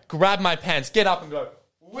down, grab my pants, get up and go,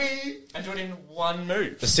 wee, and do it in one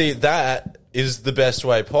move. See, that is the best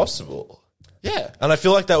way possible. Yeah. And I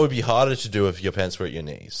feel like that would be harder to do if your pants were at your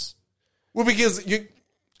knees. Well, because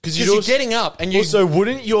you're also- getting up and you... Also,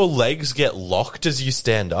 wouldn't your legs get locked as you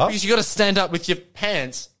stand up? Because you got to stand up with your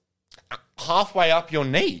pants halfway up your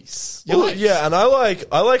knees. Your Well, legs. yeah, and I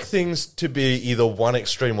like things to be either one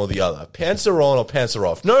extreme or the other. Pants are on or pants are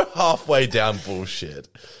off. No halfway down bullshit.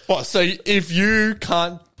 What, so if you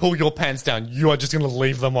can't pull your pants down, you are just going to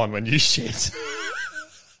leave them on when you shit?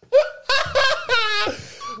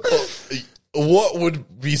 What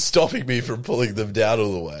would be stopping me from pulling them down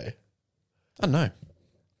all the way? I don't know.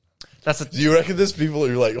 Do you reckon there's people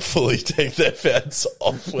who like fully take their pants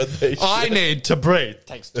off when they shit? I need to breathe.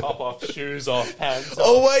 Takes top off, shoes off, pants off.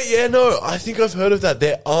 Oh wait, yeah, no. I think I've heard of that.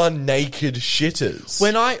 There are naked shitters.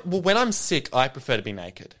 When I'm sick, I prefer to be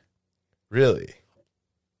naked. Really?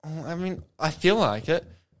 I mean, I feel like it.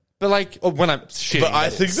 But like, when I'm shitting. But I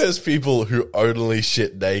think there's people who only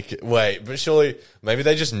shit naked. Wait, but surely maybe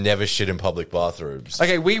they just never shit in public bathrooms.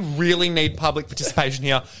 Okay, we really need public participation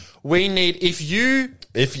here. We need, if you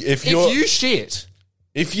shit,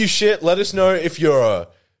 let us know if you're a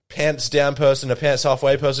pants down person, a pants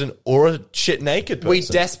halfway person, or a shit naked person. we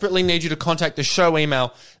desperately need you to contact the show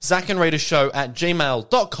email,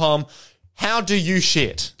 zacandritashow@gmail.com. How do you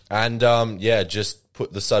shit? And just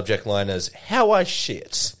put the subject line as how I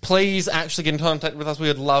shit. Please actually get in contact with us. We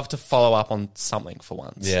would love to follow up on something for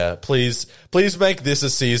once. Yeah, please make this a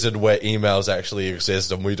season where emails actually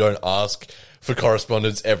exist and we don't ask for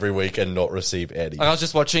correspondence every week and not receive any. I was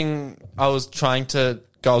just watching, I was going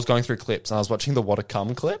through clips and I was watching the What a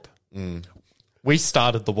Cum clip. We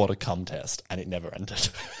started the What a Cum test and it never ended.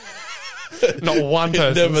 Not one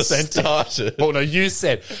person never sent started. Well, no, you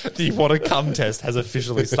said the What a Cum test has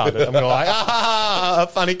officially started. And we're like, a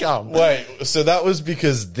funny cum. Wait, so that was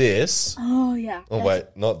because this... Oh, yeah. Oh, wait,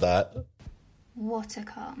 not that. What a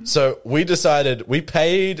cum. So we decided, we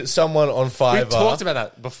paid someone on Fiverr. We talked about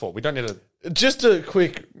that before. We don't need to... Just a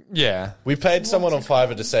quick... Yeah. We paid someone on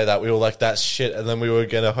Fiverr to say that. We were like, that's shit. And then we were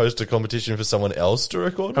going to host a competition for someone else to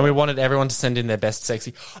record. And we wanted everyone to send in their best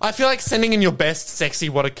sexy. I feel like sending in your best sexy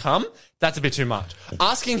what a cum, that's a bit too much.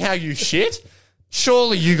 Asking how you shit,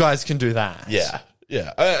 surely you guys can do that. Yeah.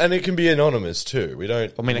 Yeah. And it can be anonymous too. We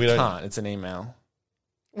don't... I mean, we it don't- can't. It's an email.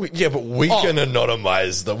 Yeah, but we can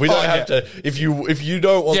anonymize them. We don't have yeah. to... If you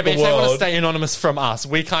don't want Yeah, but the if they want to world... stay anonymous from us,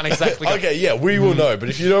 we can't exactly go, Okay, yeah, we will know. But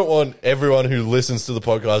if you don't want everyone who listens to the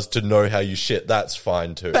podcast to know how you shit, that's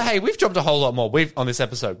fine too. But hey, we've dropped a whole lot more. On this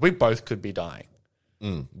episode, we both could be dying.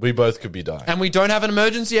 We both could be dying. And we don't have an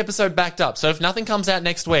emergency episode backed up. So if nothing comes out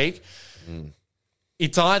next week,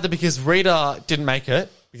 it's either because Rita didn't make it,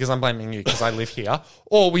 because I'm blaming you because I live here,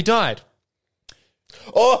 or we died.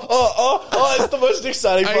 Oh, it's the most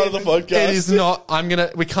exciting part of the podcast. It is not.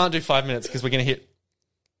 We can't do 5 minutes because we're going to hit.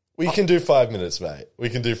 We can do 5 minutes, mate. We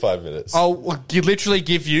can do 5 minutes. I'll literally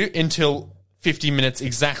give you until 50 minutes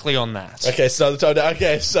exactly on that. Okay, so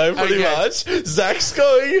pretty Okay. much, Zach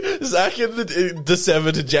in the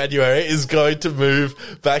December to January is going to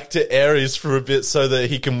move back to Aries for a bit so that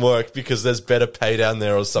he can work because there's better pay down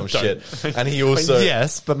there or some shit. And he also...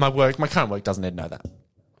 Yes, but my current work doesn't need to know that.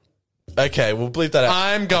 Okay, we'll bleep that out.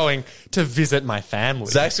 I'm going to visit my family.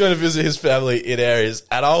 Zach's going to visit his family in Aries,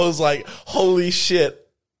 and I was like, holy shit.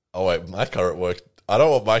 Oh, wait, my current work... I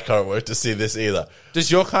don't want my current work to see this either.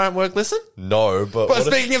 Does your current work listen? No, but... But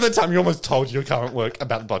speaking of the time, you almost told your current work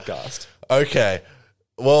about the podcast. Okay.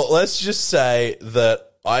 Well, let's just say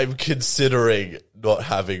that I'm considering not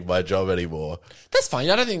having my job anymore. That's fine.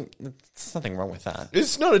 I don't think there's nothing wrong with that.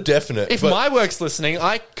 It's not a definite. If but my work's listening,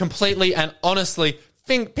 I completely and honestly,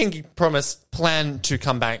 pinky promise, plan to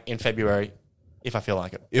come back in February if I feel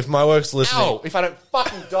like it. if my work's listening... Ow! If I don't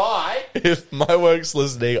fucking die. If my work's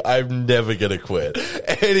listening, I'm never going to quit.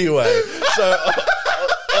 Anyway,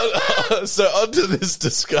 so on to this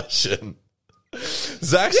discussion.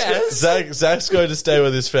 Zach's going to stay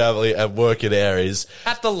with his family and work in Aries.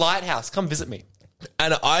 At the lighthouse. Come visit me.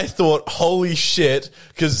 And I thought, holy shit,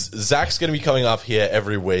 because Zach's going to be coming up here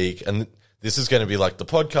every week, and this is going to be like the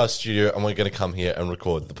podcast studio, and we're going to come here and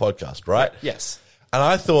record the podcast, right? Yes. And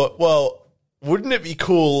I thought, well, wouldn't it be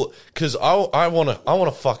cool? Because I want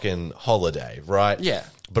a fucking holiday, right? Yeah.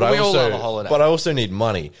 But we all love a holiday. But I also need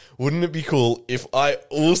money. Wouldn't it be cool if I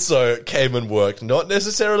also came and worked, not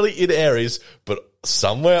necessarily in Aries, but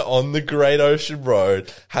somewhere on the Great Ocean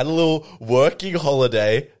Road, had a little working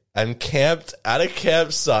holiday and camped at a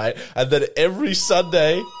campsite, and then every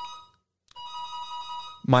Sunday...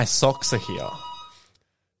 My socks are here.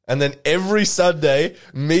 And then every Sunday,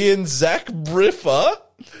 me and Zach Briffer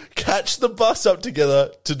catch the bus up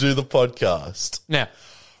together to do the podcast. Now,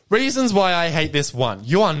 reasons why I hate this one.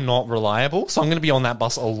 You are not reliable, so I'm going to be on that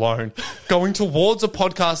bus alone, going towards a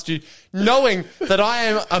podcast, knowing that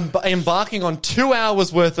I am embarking on 2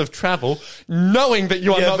 hours worth of travel, knowing that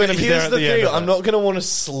you are not going to be there at the end. I'm not going to want to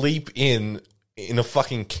sleep in a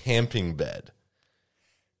fucking camping bed.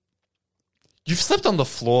 You've slept on the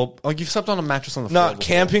floor. Like you've slept on a mattress on the floor. No,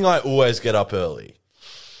 camping, I always get up early.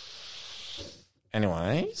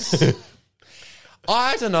 Anyways.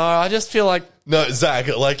 I don't know. I just feel like... No,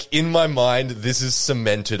 Zach, like, in my mind, this is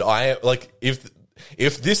cemented.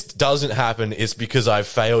 If this doesn't happen, it's because I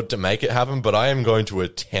failed to make it happen, but I am going to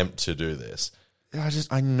attempt to do this.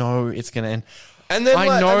 I know it's going to end. And then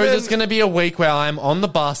There's going to be a week where I'm on the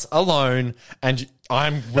bus alone and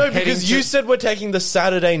I'm No, because you said we're taking the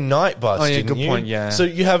Saturday night bus, Oh, yeah, didn't good you? point, yeah. So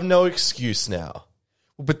you have no excuse now.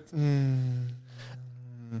 But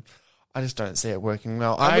I just don't see it working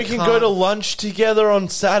well. And we can go to lunch together on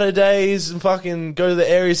Saturdays and fucking go to the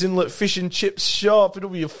Aries Inlet fish and chips shop. It'll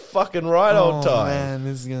be a fucking right old time. Man,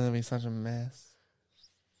 this is going to be such a mess.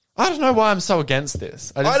 I don't know why I'm so against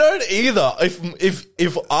this. I don't either.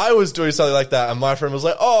 If I was doing something like that and my friend was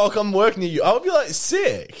like, "Oh, I'll come work near you," I would be like,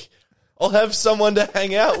 "Sick. I'll have someone to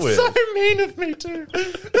hang out with." So mean of me too.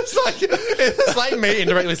 It's like me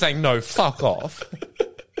indirectly saying, "No, fuck off."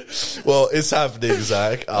 Well, it's happening,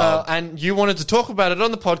 Zach. And you wanted to talk about it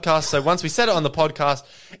on the podcast, so once we said it on the podcast,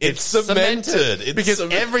 it's cemented.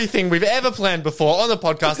 Everything we've ever planned before on the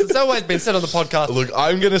podcast, it's always been said on the podcast. Look,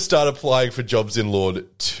 I'm going to start applying for jobs in Lord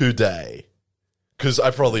today. Because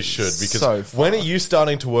I probably should. Because So far. when are you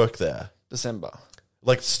starting to work there? December.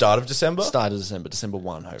 Like start of December? Start of December. December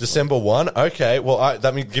 1, hopefully. December 1? Okay. Well,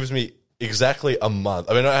 gives me exactly a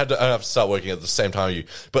month. I mean, I don't have to start working at the same time as you,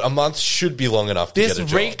 but a month should be long enough to get a job.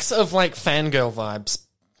 This reeks of like fangirl vibes.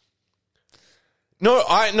 No,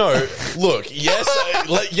 I know. Look,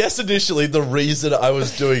 yes. Initially, the reason I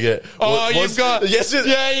was doing it. You've got yes. the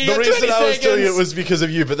The reason I was doing it was because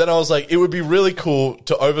of you. But then I was like, it would be really cool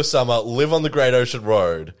to over summer live on the Great Ocean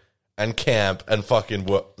Road and camp and fucking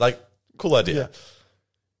work. Like, cool idea.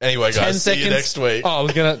 Anyway, 10 guys, see seconds. you next week. Oh,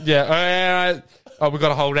 we're gonna. Yeah. All right. Oh, we got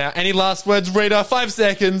to hold out. Any last words, Rita? 5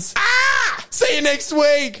 seconds. See you next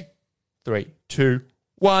week. 3, 2,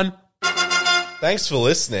 1. Thanks for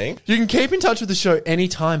listening. You can keep in touch with the show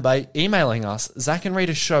anytime by emailing us,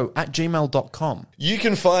 zacandritashow@gmail.com. You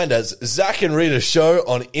can find us, Zac and Rita Show,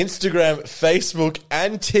 on Instagram, Facebook,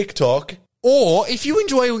 and TikTok. Or if you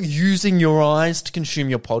enjoy using your eyes to consume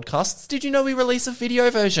your podcasts, did you know we release a video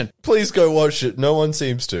version? Please go watch it. No one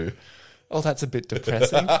seems to. Oh, that's a bit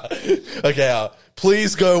depressing. Okay,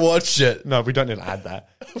 please go watch it. No, we don't need to add that.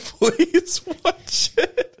 Please watch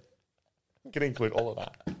it. I'm going to include all of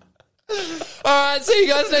that. All right, see you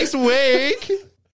guys next week.